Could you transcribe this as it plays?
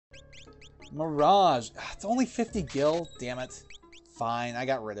Mirage. It's only 50 gil. Damn it. Fine, I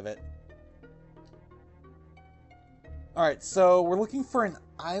got rid of it. Alright, so we're looking for an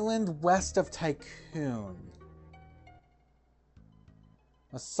island west of Tycoon.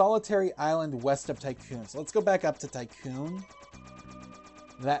 A solitary island west of Tycoon. So let's go back up to Tycoon.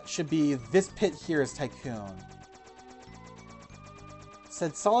 That should be... This pit here is Tycoon. It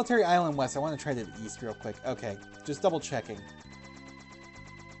said solitary island west. I want to try to the east real quick. Okay, just double checking.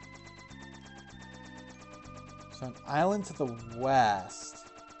 So an island to the west.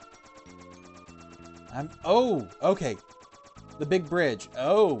 Oh, okay. The big bridge.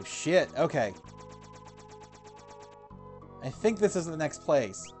 Oh, shit. Okay. I think this is the next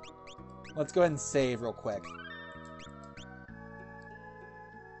place. Let's go ahead and save real quick.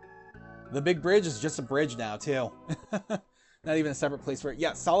 The big bridge is just a bridge now, too. Not even a separate place for it.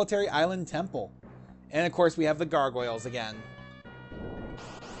 Yeah, Solitary Island Temple. And, of course, we have the gargoyles again.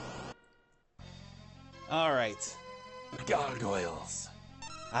 Alright. Gargoyles.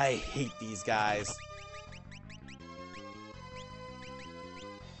 I hate these guys.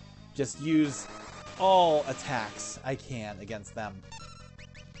 Just use all attacks I can against them.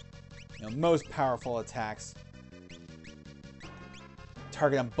 You know, most powerful attacks.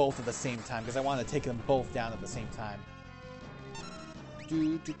 Target them both at the same time, because I want to take them both down at the same time.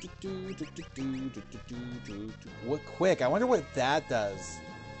 What quick? I wonder what that does.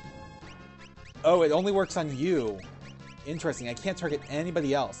 Oh, it only works on you. Interesting. I can't target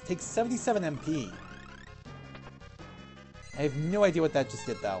anybody else. Takes 77 MP. I have no idea what that just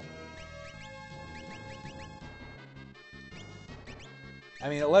did, though. I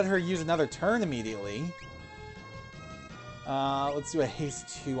mean, it let her use another turn immediately. Let's do a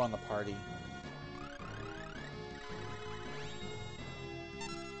haste 2 on the party.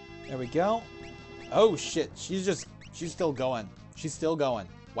 There we go. Oh, shit. She's still going. She's still going.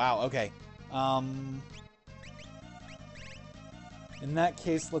 Wow, okay. In that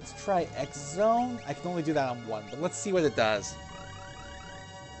case, let's try X-Zone. I can only do that on one, but let's see what it does.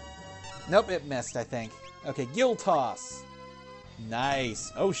 Nope, it missed, I think. Okay, Gill Toss.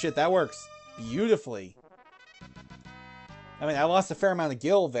 Nice. Oh, shit, that works beautifully. I mean, I lost a fair amount of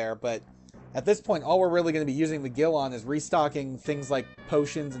gil there, but at this point, all we're really going to be using the gil on is restocking things like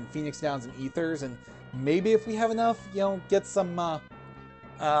potions and phoenix downs and ethers, and maybe if we have enough, you know, get some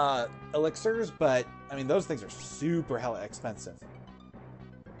elixirs, but, I mean, those things are super hella expensive.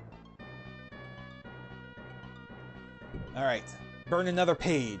 Alright, burn another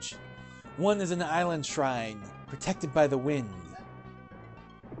page. One is an island shrine, protected by the wind.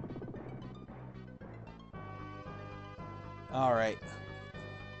 Alright.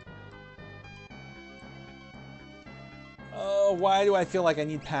 Oh, why do I feel like I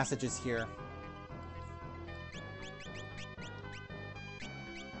need passages here?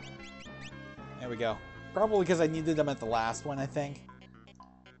 There we go. Probably because I needed them at the last one, I think.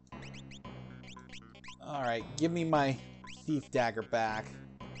 Alright, give me my thief dagger back.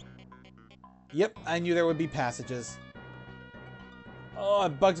 Yep, I knew there would be passages. Oh,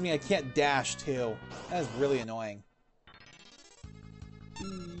 it bugs me I can't dash, too. That is really annoying.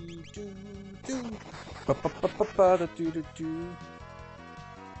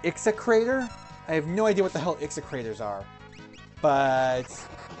 Execrator? I have no idea what the hell execrators are. But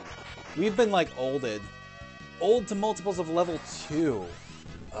we've been like olded. Old to multiples of level 2.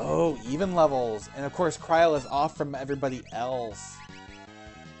 Oh, even levels. And of course Kryl is off from everybody else.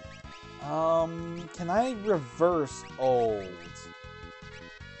 Can I reverse old?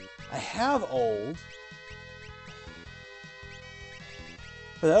 I have old.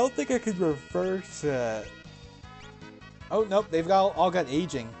 But I don't think I could reverse it. Oh, nope, they've all got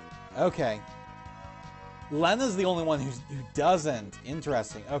aging. Okay. Lena's the only one who doesn't.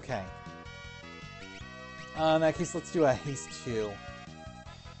 Interesting, okay. In that case, let's do a haste 2.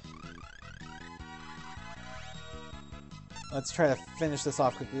 Let's try to finish this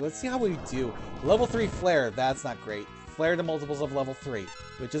off quickly. Let's see how we do. Level 3 Flare, that's not great. Flare to multiples of level 3,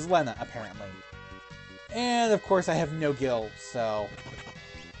 which is Lena, apparently. And, of course, I have no gil, so...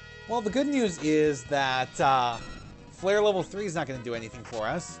 Well, the good news is that Flare level 3 is not going to do anything for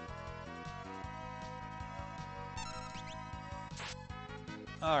us.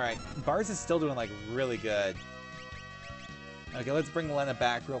 Alright, Bars is still doing, like, really good. Okay, let's bring Lena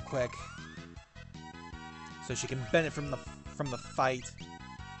back real quick. So she can benefit from the fight.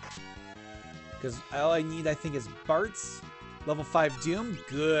 Because all I need, I think, is Bart's. Level 5 Doom.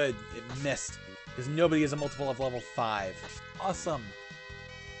 Good. It missed. Because nobody is a multiple of level 5. Awesome.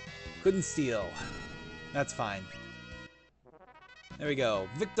 Couldn't steal. That's fine. There we go.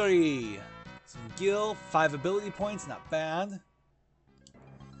 Victory! Some gil, 5 ability points, not bad.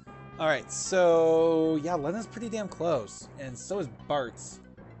 Alright, so yeah, Lena's pretty damn close, and so is Bart's.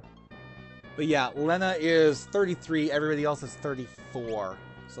 But yeah, Lena is 33, everybody else is 34.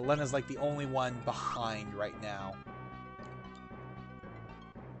 So Lena's like the only one behind right now.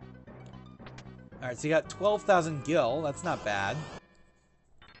 Alright, so you got 12,000 gil, that's not bad.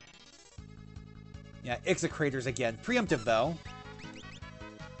 Yeah, Execrators again. Preemptive though.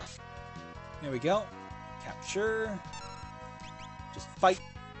 There we go. Capture. Just fight.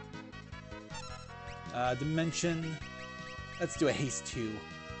 Dimension. Let's do a haste 2.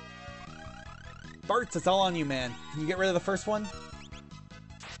 Bart's, it's all on you, man. Can you get rid of the first one?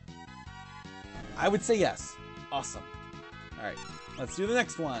 I would say yes. Awesome. Alright, let's do the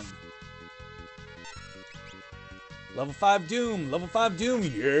next one. Level 5 Doom. Level 5 Doom.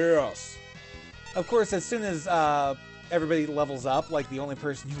 Yes. Of course, as soon as everybody levels up, like the only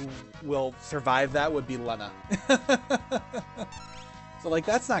person who will survive that would be Lena. So like,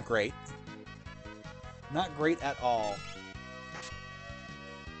 that's not great. Not great at all.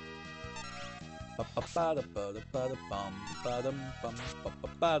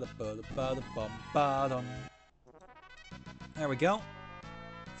 There we go.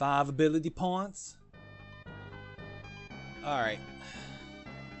 5 ability points. Alright.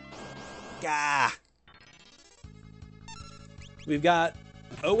 Gah! We've got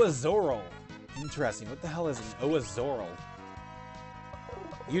Oazoral. Interesting. What the hell is an Oazoral?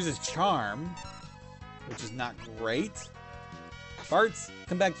 Uses Charm, which is not great. Bart's,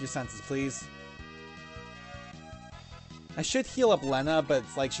 come back to your senses, please. I should heal up Lena, but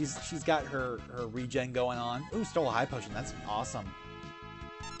it's like she's got her regen going on. Ooh, stole a high potion. That's awesome.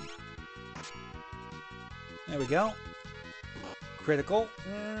 There we go. Critical.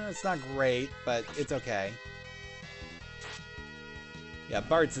 It's not great, but it's okay. Yeah,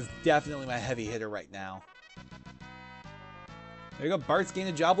 Bart's is definitely my heavy hitter right now. There you go. Bart's gained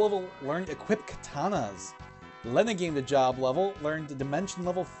a job level, learned equip katanas. Lena gained a job level, learned dimension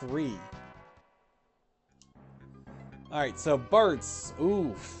level 3. Alright, so Bart's,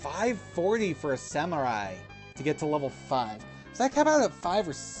 ooh, 540 for a samurai to get to level 5. Does that come out at 5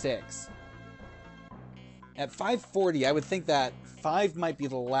 or 6? At 540, I would think that 5 might be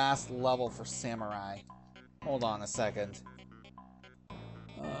the last level for samurai. Hold on a second.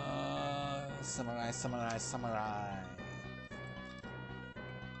 Samurai.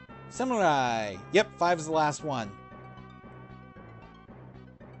 Samurai! Yep, 5 is the last one.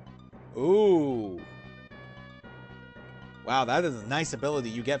 Ooh. Wow, that is a nice ability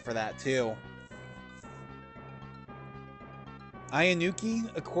you get for that, too. Ayanuki,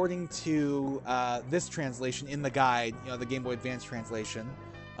 according to this translation in the guide, you know, the Game Boy Advance translation,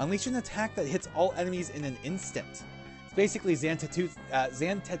 unleash an attack that hits all enemies in an instant. It's basically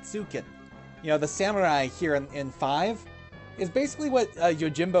Zantetsuken. You know, the samurai here in 5 is basically what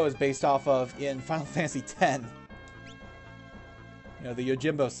Yojimbo is based off of in Final Fantasy X. You know, the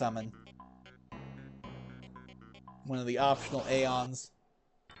Yojimbo summon. One of the optional Aeons.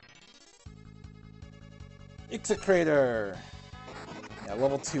 Execrator! Yeah,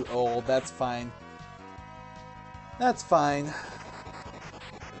 level 2 old, that's fine. That's fine.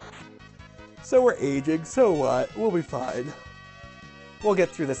 So we're aging, so what? We'll be fine. We'll get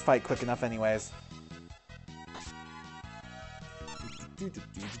through this fight quick enough anyways. It's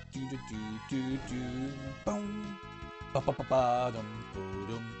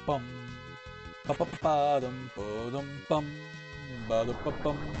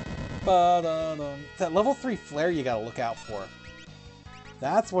that level 3 flare you gotta look out for.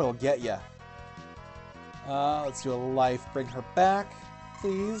 That's what'll get you. Let's do a life. Bring her back,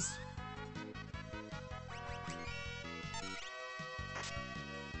 please.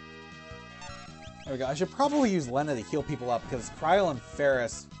 There we go. I should probably use Lena to heal people up because Kryl and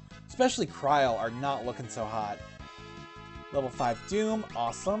Ferris, especially Kryl, are not looking so hot. Level 5 Doom.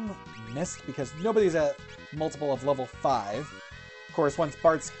 Awesome. Missed because nobody's at multiple of level 5. Of course, once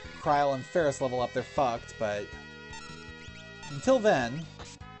Bart's, Kryl, and Ferris level up, they're fucked, but until then...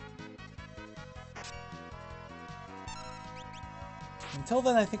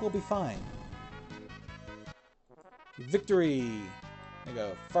 I think we'll be fine. Victory! There you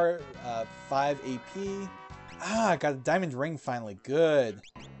go. 5 AP. Ah, got a diamond ring finally. Good.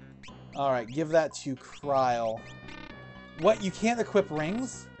 Alright, give that to Kryl. What? You can't equip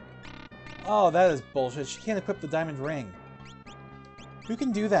rings? Oh, that is bullshit. She can't equip the diamond ring. Who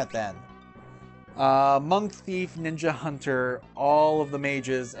can do that then? Monk, Thief, Ninja, Hunter, all of the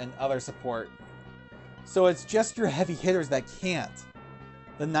mages, and other support. So it's just your heavy hitters that can't.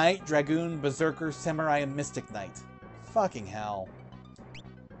 The Knight, Dragoon, Berserker, Samurai, and Mystic Knight. Fucking hell.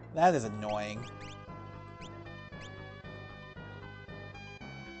 That is annoying.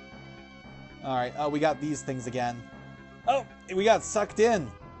 Alright, oh, we got these things again. Oh, we got sucked in.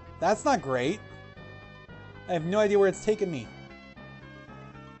 That's not great. I have no idea where it's taken me.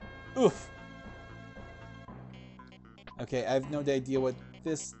 Oof. Okay, I have no idea what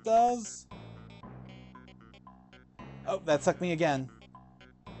this does. Oh, that sucked me again.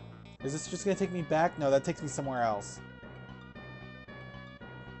 Is this just gonna take me back? No, that takes me somewhere else.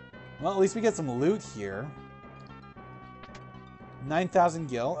 Well, at least we get some loot here. 9,000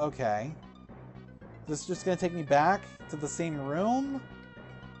 gil, okay. Is this just gonna take me back to the same room?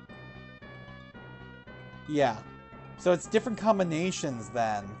 Yeah. So it's different combinations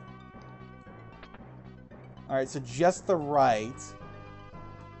then. Alright, so just the right.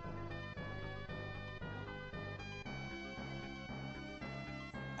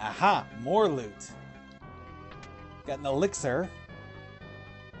 Aha! More loot. Got an elixir.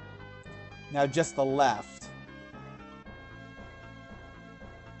 Now just the left.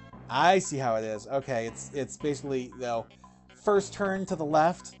 I see how it is. Okay, it's basically, though, first turn to the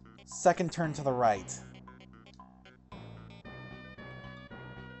left, second turn to the right.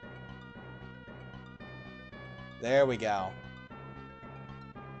 There we go.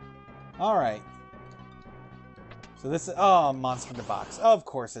 Alright. So this is... Oh, monster in the box. Of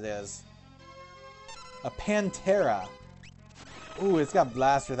course it is. A Pantera. Ooh, it's got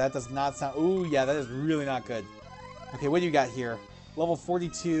Blaster. That does not sound... Ooh, yeah, that is really not good. Okay, what do you got here? Level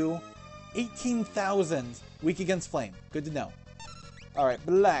 42. 18,000. Weak against Flame. Good to know. Alright,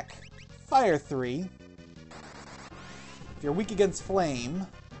 Black. Fire 3. If you're weak against Flame...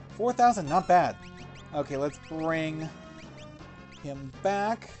 4,000, not bad. Okay, let's bring him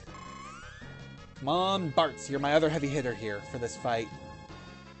back. Come on, Bartz. You're my other heavy hitter here for this fight.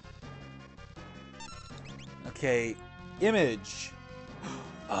 Okay, Image.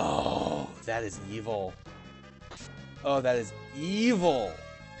 Oh, that is evil. Oh, that is evil.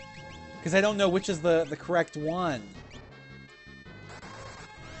 Because I don't know which is the correct one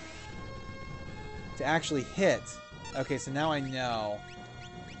to actually hit. Okay, so now I know.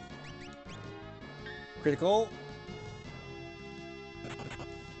 Critical.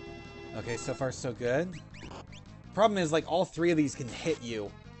 Okay, so far so good. Problem is, like, all three of these can hit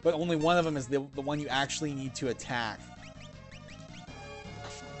you, but only one of them is the one you actually need to attack.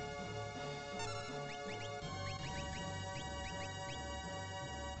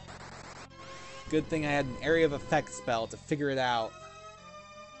 Good thing I had an area of effect spell to figure it out.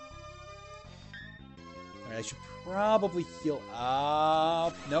 Alright, I should probably heal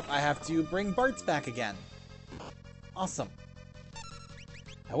up. Nope, I have to bring Bartz back again. Awesome.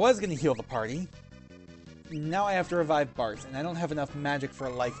 I was going to heal the party. Now I have to revive Bartz, and I don't have enough magic for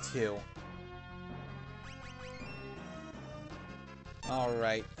life 2.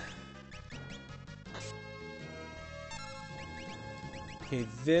 Alright. Okay,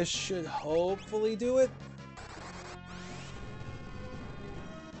 this should hopefully do it.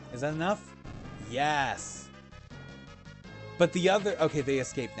 Is that enough? Yes. But the other... Okay, they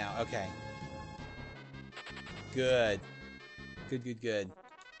escaped now. Okay. Good. Good, good, good.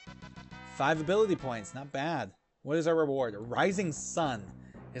 5 ability points. Not bad. What is our reward? Rising Sun.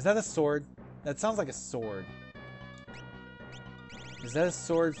 Is that a sword? That sounds like a sword. Is that a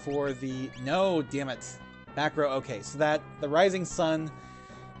sword for the... No, damn it. Back row. Okay, so that... The Rising Sun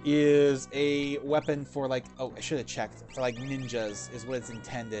is a weapon for, like... Oh, I should have checked. For, like, ninjas is what it's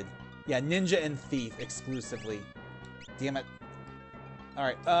intended. Yeah, ninja and thief exclusively. Damn it.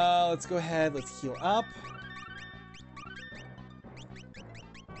 Alright, let's go ahead. Let's heal up.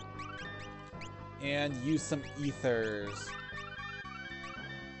 And use some ethers.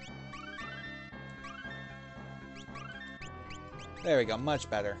 There we go, much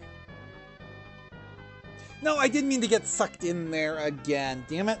better. No, I didn't mean to get sucked in there again.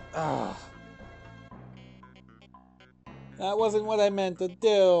 Damn it. Ugh. That wasn't what I meant to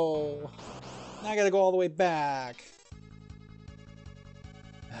do. Now I gotta go all the way back.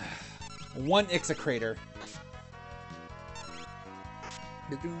 One Ixacrater.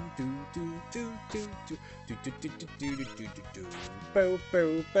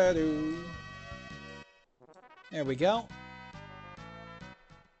 There we go.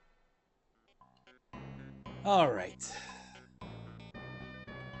 All right.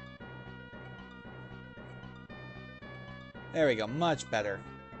 There we go, much better.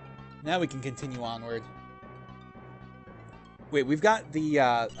 Now we can continue onward. Wait, we've got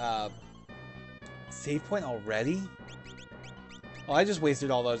the save point already? Oh, I just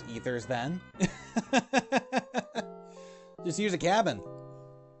wasted all those ethers then. Just use a cabin.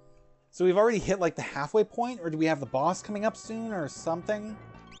 So we've already hit like the halfway point, or do we have the boss coming up soon or something?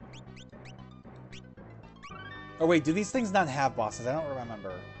 Or wait, do these things not have bosses? I don't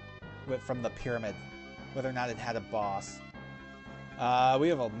remember. from the pyramid, whether or not it had a boss. We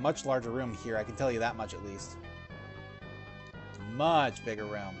have a much larger room here, I can tell you that much at least. Much bigger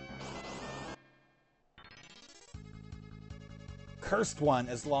room. Cursed one,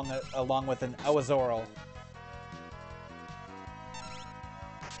 along with an Oazoral.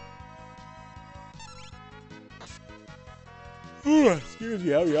 Excuse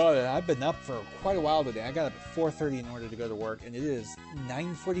me, I've been up for quite a while today. I got up at 4:30 in order to go to work, and it is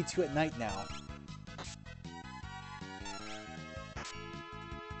 9:42 at night now.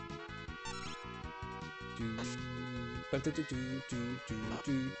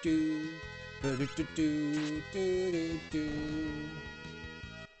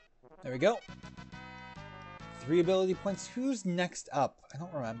 There we go. 3 ability points. Who's next up? I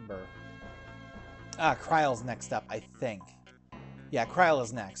don't remember. Ah, Kryle's next up, I think. Yeah, Kryle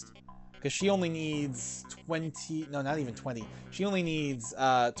is next. Because she only needs 20... No, not even 20. She only needs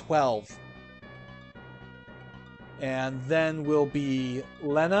 12. And then will be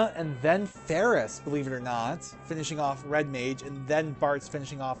Lena and then Ferris, believe it or not. Finishing off Red Mage, and then Bart's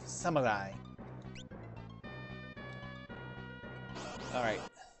finishing off Samurai. Alright.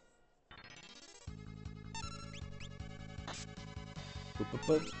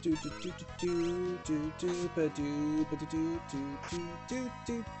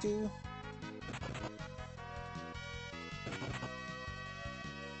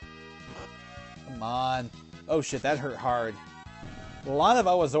 Come on. Oh shit, that hurt hard. A lot of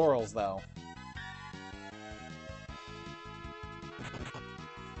Oazorals, though.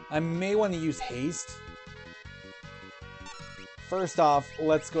 I may want to use haste. First off,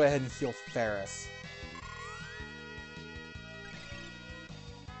 let's go ahead and heal Ferris.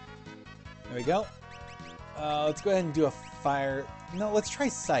 There we go. Let's go ahead and do a fire... No, let's try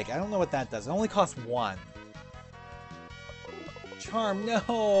Psych. I don't know what that does. It only costs 1. Charm, no!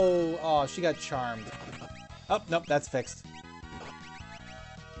 Oh, she got charmed. Oh, nope, that's fixed.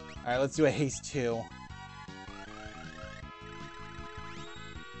 Alright, let's do a haste 2.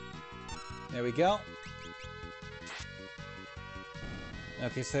 There we go.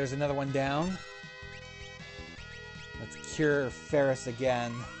 Okay, so there's another one down. Let's cure Ferris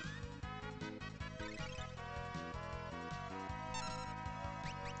again.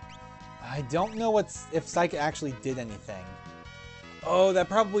 I don't know if Psych actually did anything. Oh, that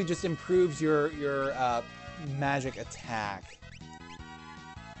probably just improves your magic attack.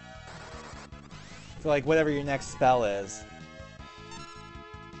 For like whatever your next spell is.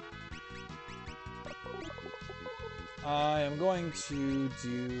 I am going to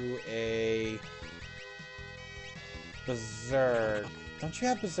do a Berserk. Don't you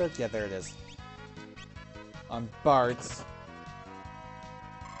have Berserk? Yeah, there it is. On Bart's.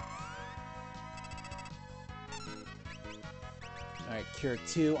 Alright, Cure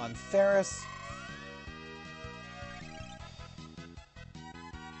 2 on Ferris.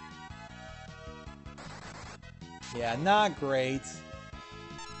 Yeah, not great.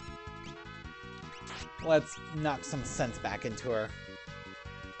 Let's knock some sense back into her.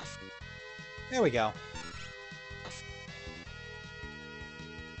 There we go.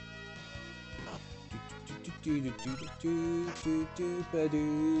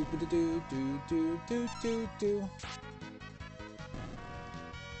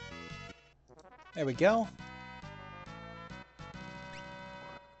 There we go.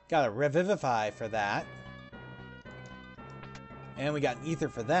 Got a Revivify for that. And we got an Ether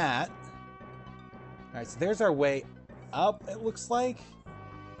for that. Alright, so there's our way up, it looks like.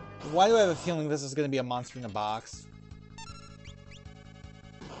 Why do I have a feeling this is going to be a monster in a box?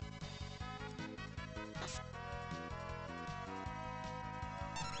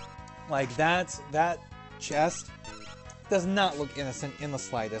 Like, that chest does not look innocent in the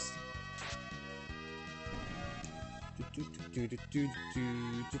slightest.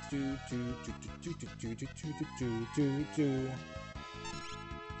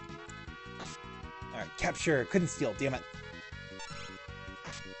 Alright, capture. Couldn't steal, damn it.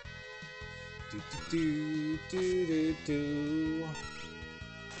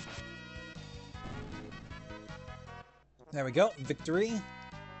 There we go. Victory.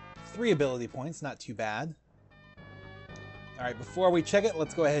 3 ability points, not too bad. Alright, before we check it,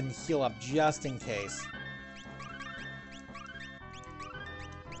 let's go ahead and heal up just in case.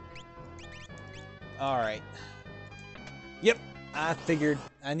 Alright. Yep, I figured.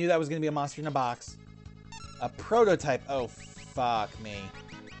 I knew that was going to be a monster in a box. A prototype. Oh, fuck me.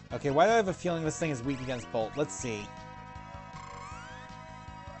 Okay, why do I have a feeling this thing is weak against Bolt? Let's see.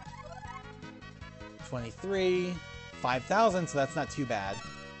 23. 5,000, so that's not too bad.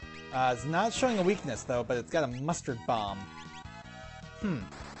 It's not showing a weakness, though, but it's got a Mustard Bomb.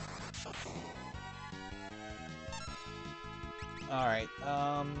 Alright,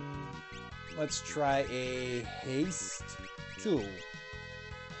 let's try a haste tool.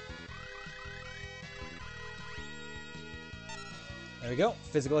 There we go.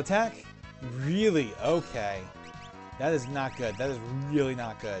 Physical attack. Really? Okay. That is not good. That is really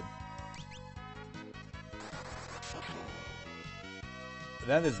not good.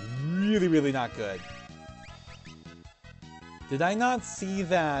 That is really, really not good. Did I not see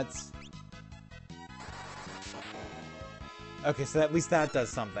that? Okay, so at least that does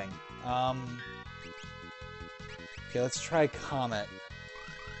something. Okay, let's try Comet.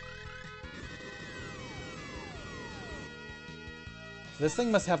 So this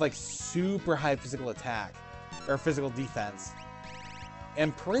thing must have like super high physical attack. Or physical defense.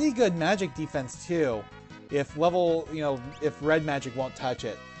 And pretty good magic defense too. If level, you know, if red magic won't touch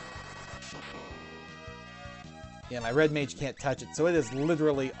it. Yeah, my red mage can't touch it. So it is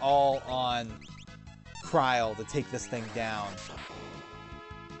literally all on Kryl to take this thing down.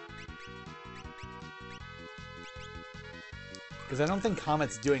 Because I don't think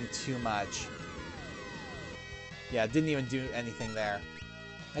Comet's doing too much. Yeah, it didn't even do anything there.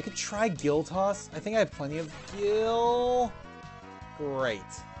 I could try Gil Toss. I think I have plenty of Gil. Great.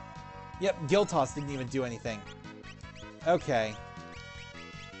 Yep, Gil Toss didn't even do anything. Okay.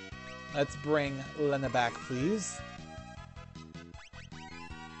 Let's bring Lena back, please.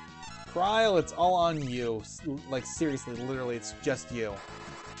 Kryl, it's all on you. Like, seriously, literally, it's just you.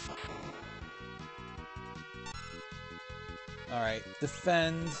 Alright,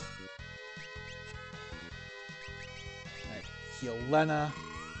 defend. Alright, heal Lena.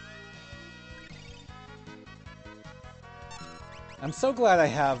 I'm so glad I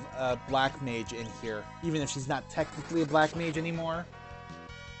have a black mage in here, even if she's not technically a black mage anymore.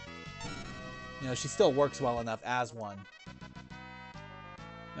 You know, she still works well enough as one.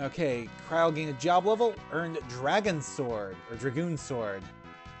 Okay, Kryl gained a job level, earned Dragon Sword, or Dragoon Sword.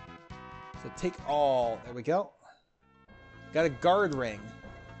 So take all. There we go. Got a guard ring.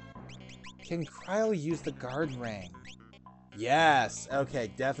 Can Kryl use the guard ring? Yes.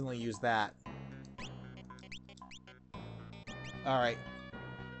 Okay, definitely use that. Alright.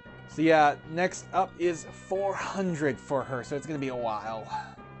 So yeah, next up is 400 for her, so it's going to be a while.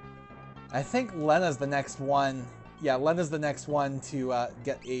 I think Lena's the next one. Yeah, Lena's the next one to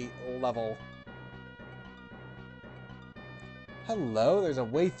get a level. Hello, there's a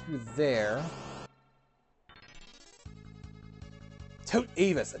way through there. Tote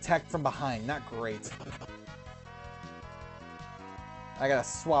Avis, attacked from behind. Not great. I gotta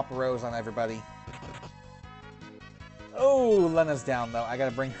swap rows on everybody. Oh, Lena's down though. I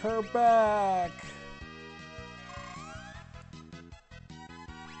gotta bring her back.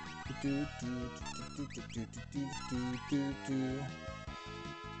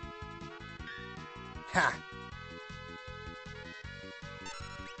 Ha!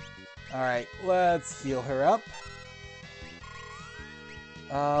 Alright, let's heal her up.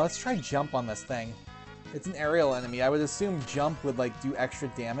 Let's try jump on this thing. It's an aerial enemy. I would assume jump would like do extra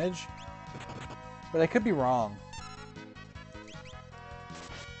damage. But I could be wrong.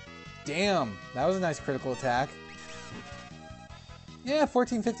 Damn, that was a nice critical attack. Yeah,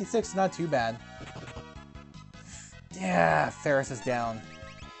 1456, not too bad. Yeah, Ferris is down.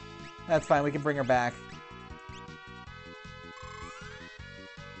 That's fine, we can bring her back.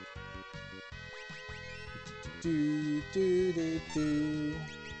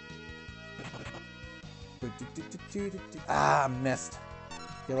 Ah, missed.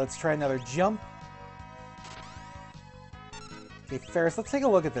 Okay, let's try another jump. Okay, Ferris, let's take a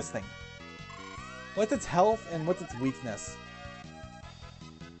look at this thing. What's its health and what's its weakness?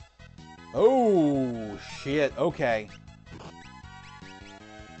 Oh, shit. Okay.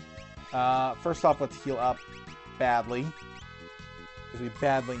 First off, let's heal up badly. Because we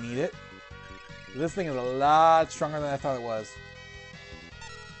badly need it. This thing is a lot stronger than I thought it was.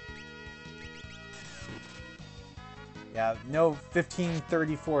 Yeah, no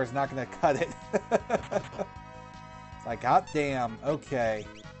 1534 is not going to cut it. It's like, hot damn. Okay.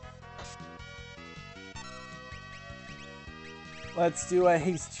 Let's do a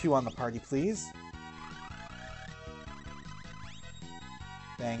haste 2 on the party, please.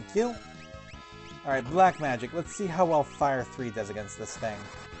 Thank you. Alright, black magic. Let's see how well fire 3 does against this thing.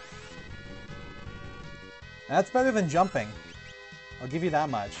 That's better than jumping. I'll give you that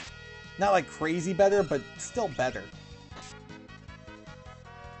much. Not like crazy better, but still better.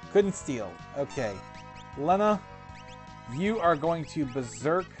 Couldn't steal. Okay. Lena, you are going to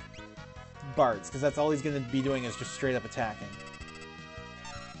berserk Bartz, because that's all he's going to be doing is just straight up attacking.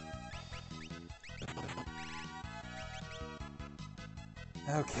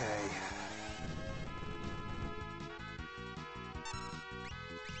 Okay.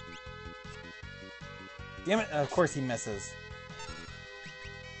 Damn it! Of course he misses.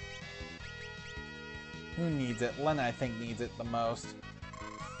 Who needs it? Lena, I think, needs it the most.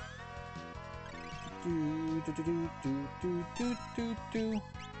 Do, do, do, do, do, do, do, do.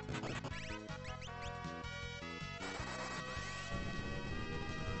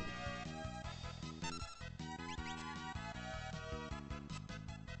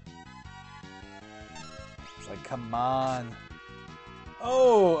 It's like, come on.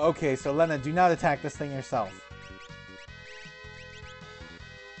 Oh, okay, so Lena, do not attack this thing yourself.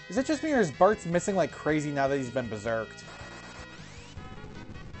 Is it just me, or is Bart's missing like crazy now that he's been berserked?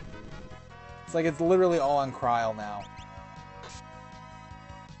 It's like it's literally all on Kryl now.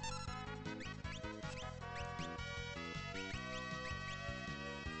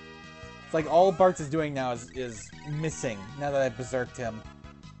 It's like all Bart's is doing now is missing now that I've berserked him.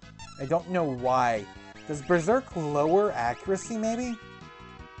 I don't know why. Does berserk lower accuracy, maybe?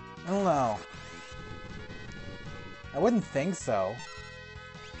 I don't know. I wouldn't think so.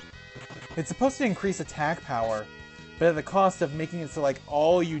 It's supposed to increase attack power, but at the cost of making it so like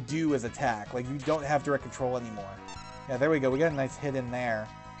all you do is attack. Like you don't have direct control anymore. Yeah, there we go. We got a nice hit in there.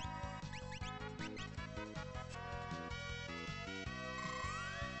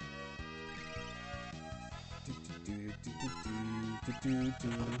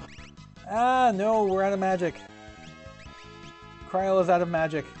 Ah, no, we're out of magic. Kryl is out of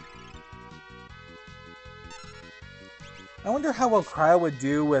magic. I wonder how well Kryl would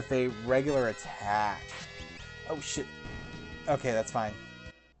do with a regular attack. Oh, shit. Okay, that's fine.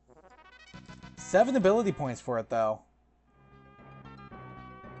 7 ability points for it, though.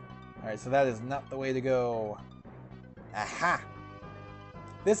 Alright, so that is not the way to go. Aha!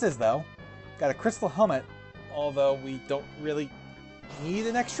 This is, though. Got a crystal helmet, although we don't really need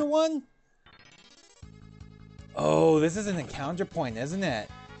an extra one. Oh, this is an encounter point, isn't it?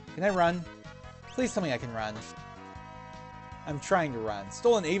 Can I run? Please tell me I can run. I'm trying to run.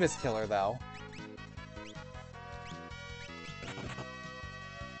 Stolen Avis killer, though.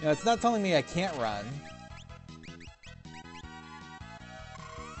 You know, it's not telling me I can't run.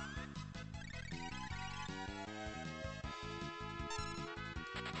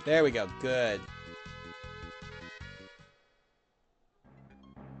 There we go. Good.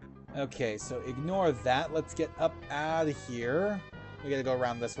 Okay, so ignore that. Let's get up out of here. We gotta go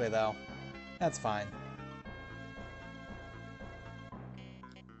around this way, though. That's fine.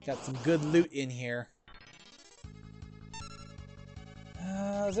 Got some good loot in here.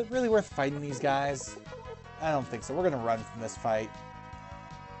 Is it really worth fighting these guys? I don't think so. We're gonna run from this fight.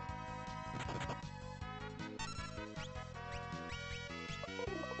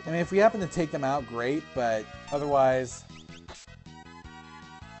 I mean, if we happen to take them out, great, but otherwise,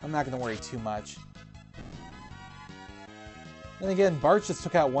 I'm not gonna worry too much. Then again, Bart just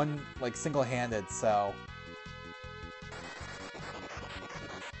took out one, like, single-handed, so...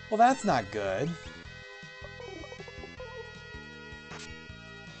 Well, that's not good.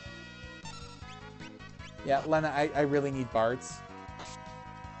 Yeah, Lena, I really need Bart's.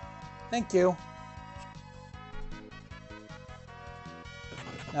 Thank you.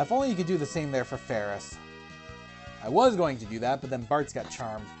 Now, if only you could do the same there for Ferris. I was going to do that, but then Bart's got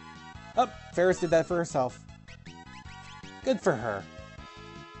charmed. Oh, Ferris did that for herself. Good for her.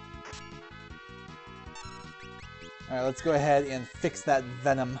 Alright, let's go ahead and fix that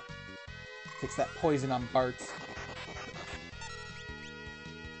venom. Fix that poison on Bart's.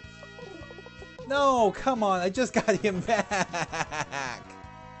 No, come on, I just got him back!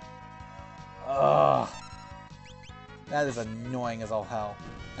 Ugh. That is annoying as all hell.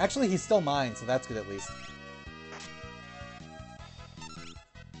 Actually, he's still mine, so that's good at least.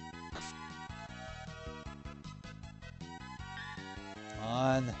 Come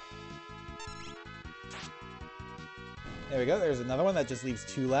on. There we go, there's another one that just leaves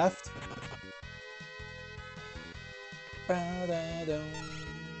 2 left.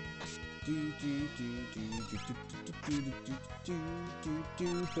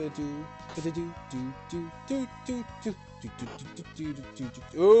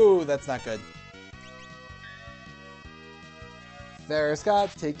 Ooh, that's not good. Ferris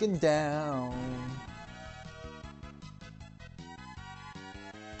got taken down.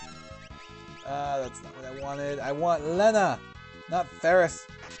 That's not what I wanted. I want Lena, not Ferris.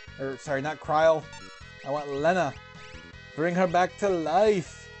 Or, sorry, not Kryl. I want Lena. Bring her back to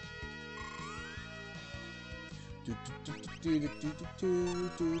life.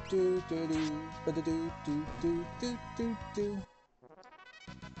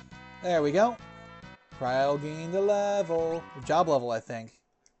 There we go. Kryl gained a level. Job level, I think.